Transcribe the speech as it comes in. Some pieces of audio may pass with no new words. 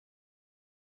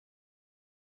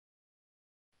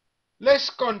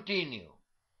Let's continue.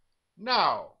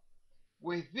 Now,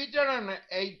 with Vitaran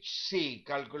HC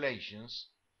calculations,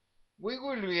 we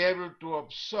will be able to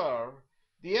observe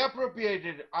the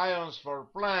appropriated ions for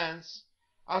plants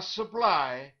as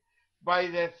supplied by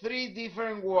the three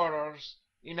different waters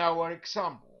in our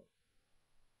example.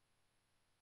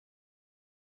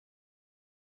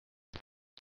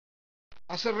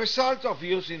 As a result of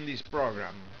using this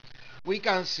program, we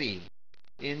can see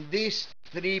in these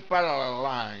three parallel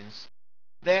lines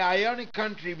the ionic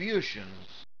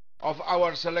contributions of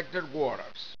our selected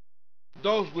waters,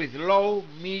 those with low,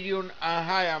 medium, and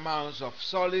high amounts of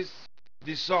solids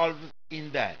dissolved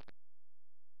in them.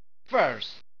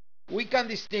 First, we can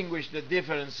distinguish the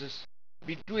differences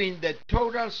between the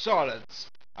total solids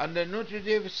and the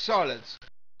nutritive solids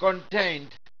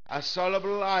contained as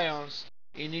soluble ions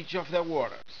in each of the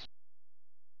waters.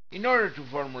 In order to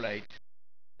formulate,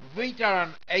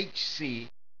 Vitaran HC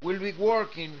will be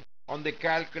working on the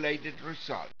calculated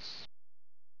results.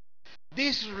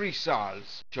 These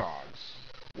results charts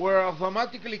were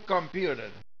automatically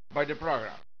computed by the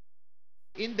program.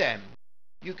 In them,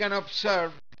 you can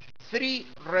observe three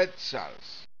red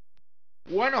cells.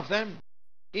 One of them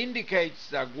indicates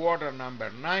that water number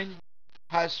 9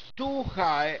 has too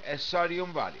high a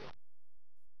sodium value.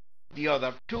 The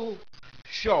other two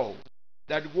show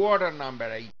that water number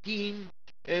 18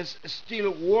 is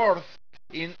still worth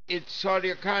in its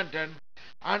sodium content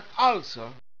and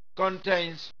also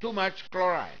contains too much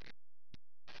chloride.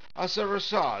 As a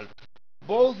result,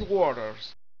 both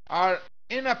waters are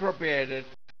inappropriate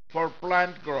for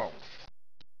plant growth.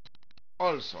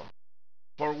 Also,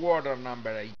 for water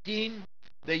number 18,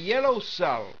 the yellow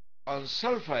cell on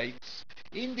sulfates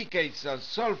indicates that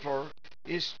sulfur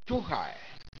is too high.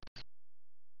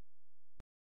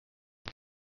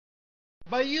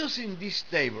 By using this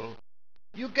table,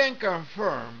 you can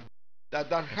confirm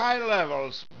that at high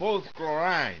levels both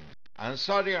chlorine and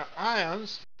sodium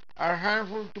ions are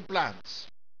harmful to plants.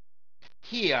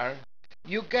 Here,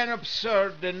 you can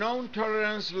observe the known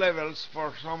tolerance levels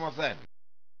for some of them.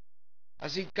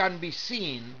 As it can be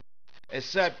seen,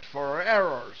 except for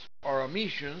errors or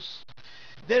omissions,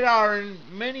 there aren't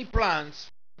many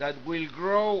plants that will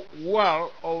grow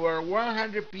well over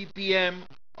 100 ppm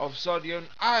of sodium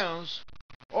ions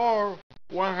or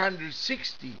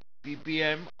 160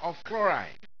 ppm of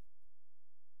chlorine.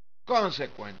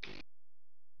 Consequently,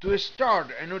 to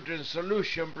start a nutrient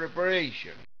solution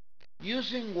preparation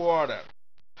using water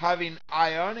having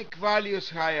ionic values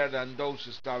higher than those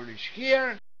established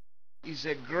here is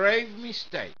a grave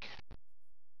mistake.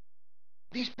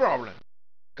 This problem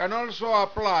can also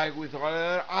apply with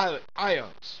other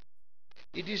ions.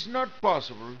 It is not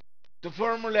possible to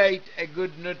formulate a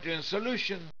good nutrient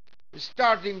solution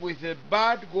starting with the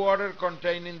bad water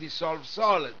containing dissolved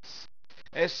solids,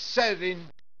 exceeding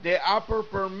the upper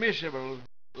permissible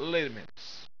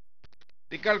limits.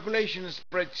 The calculation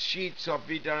spreadsheets of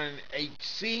Vitaran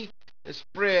HC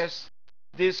express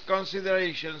these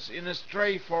considerations in a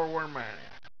straightforward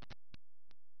manner.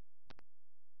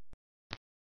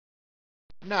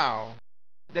 Now,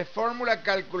 the formula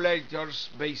calculator's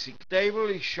basic table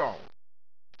is shown.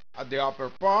 At the upper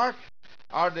part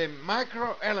are the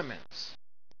macro elements,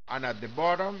 and at the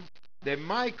bottom the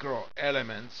micro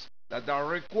elements that are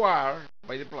required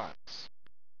by the plants.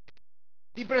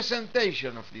 The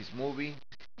presentation of this movie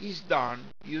is done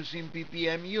using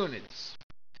ppm units.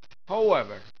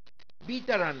 However,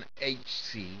 Vitaran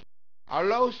HC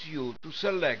allows you to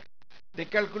select the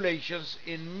calculations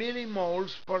in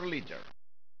millimoles per liter.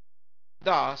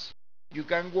 Thus, you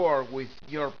can work with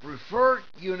your preferred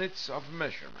units of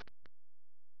measurement.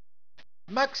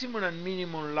 Maximum and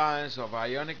minimum lines of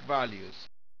ionic values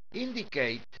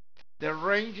indicate the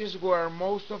ranges where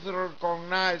most of the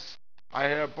recognized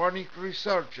hydroponic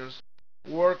researchers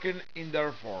working in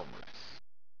their formulas.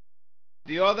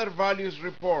 The other values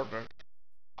reported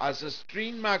as a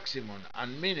string maximum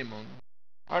and minimum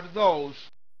are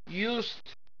those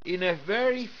used in a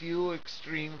very few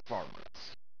extreme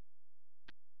formulas.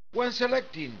 When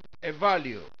selecting a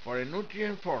value for a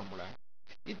nutrient formula,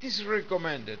 it is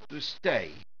recommended to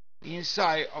stay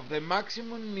inside of the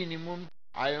maximum minimum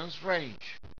ions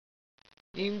range,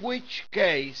 in which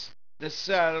case the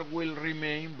cell will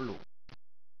remain blue.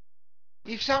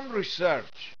 If some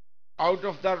research out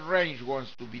of that range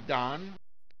wants to be done,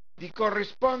 the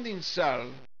corresponding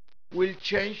cell will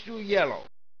change to yellow,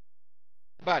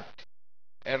 but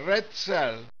a red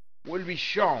cell will be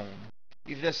shown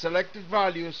if the selected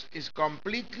values is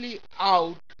completely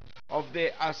out of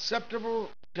the acceptable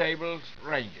table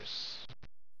ranges.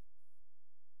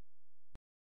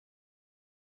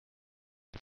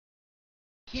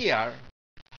 Here,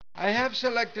 I have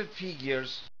selected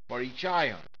figures for each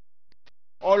ion,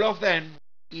 all of them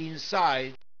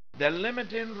inside the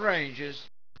limiting ranges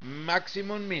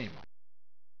maximum minimum.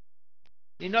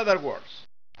 In other words,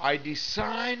 I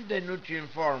designed the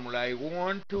nutrient formula I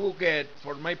want to get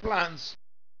for my plants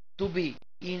to be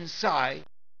inside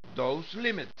those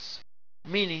limits,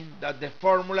 meaning that the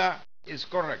formula is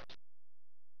correct.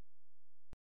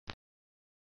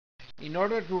 In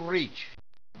order to reach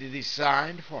the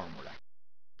designed formula,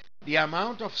 the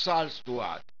amount of salts to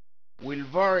add will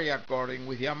vary according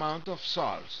with the amount of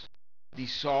salts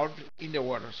dissolved in the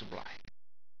water supply.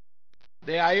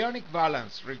 The ionic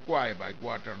balance required by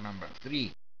water number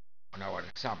 3 on our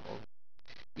example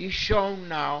is shown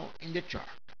now in the chart.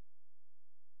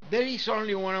 There is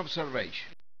only one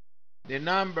observation: the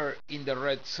number in the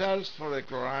red cells for the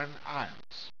chlorine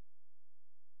ions.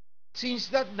 Since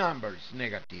that number is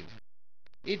negative,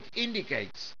 it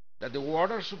indicates that the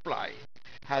water supply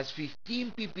has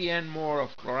 15 ppm more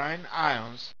of chlorine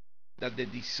ions than the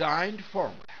designed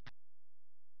formula.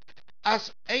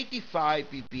 As 85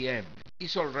 ppm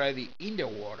is already in the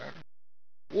water,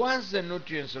 once the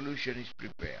nutrient solution is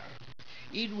prepared,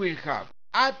 it will have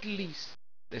at least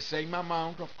the same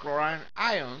amount of chlorine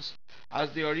ions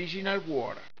as the original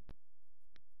water.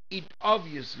 It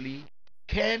obviously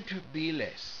can't be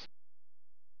less.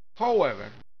 However,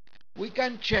 we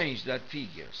can change that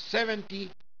figure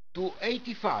 70 to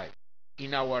 85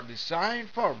 in our design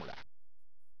formula.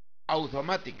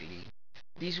 Automatically,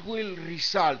 this will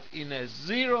result in a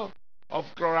zero of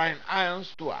chlorine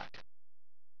ions to add.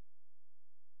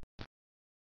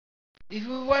 If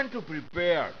we want to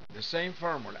prepare the same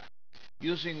formula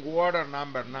using water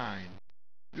number 9,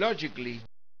 logically,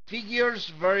 figures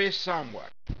vary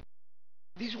somewhat.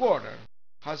 This water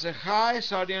has a high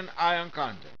sodium ion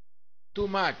content, too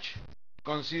much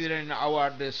considering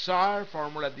our desired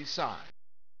formula design.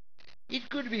 It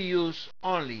could be used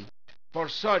only for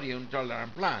sodium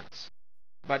tolerant plants,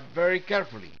 but very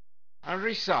carefully, and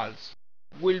results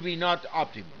will be not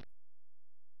optimal.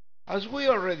 As we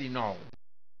already know,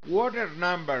 water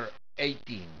number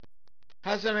 18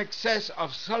 has an excess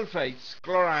of sulfates,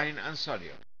 chlorine, and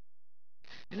sodium.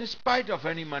 In spite of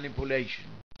any manipulation,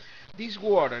 this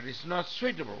water is not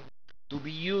suitable to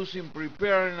be used in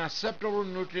preparing acceptable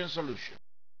nutrient solution.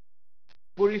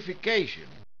 Purification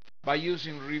by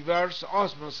using reverse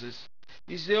osmosis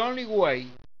is the only way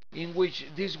in which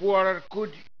this water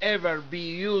could ever be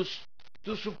used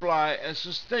to supply a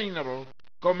sustainable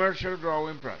commercial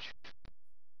growing project.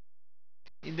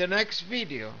 In the next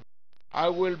video, I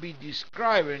will be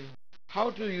describing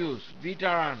how to use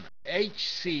Vitaran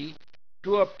HC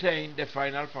to obtain the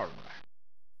final formula.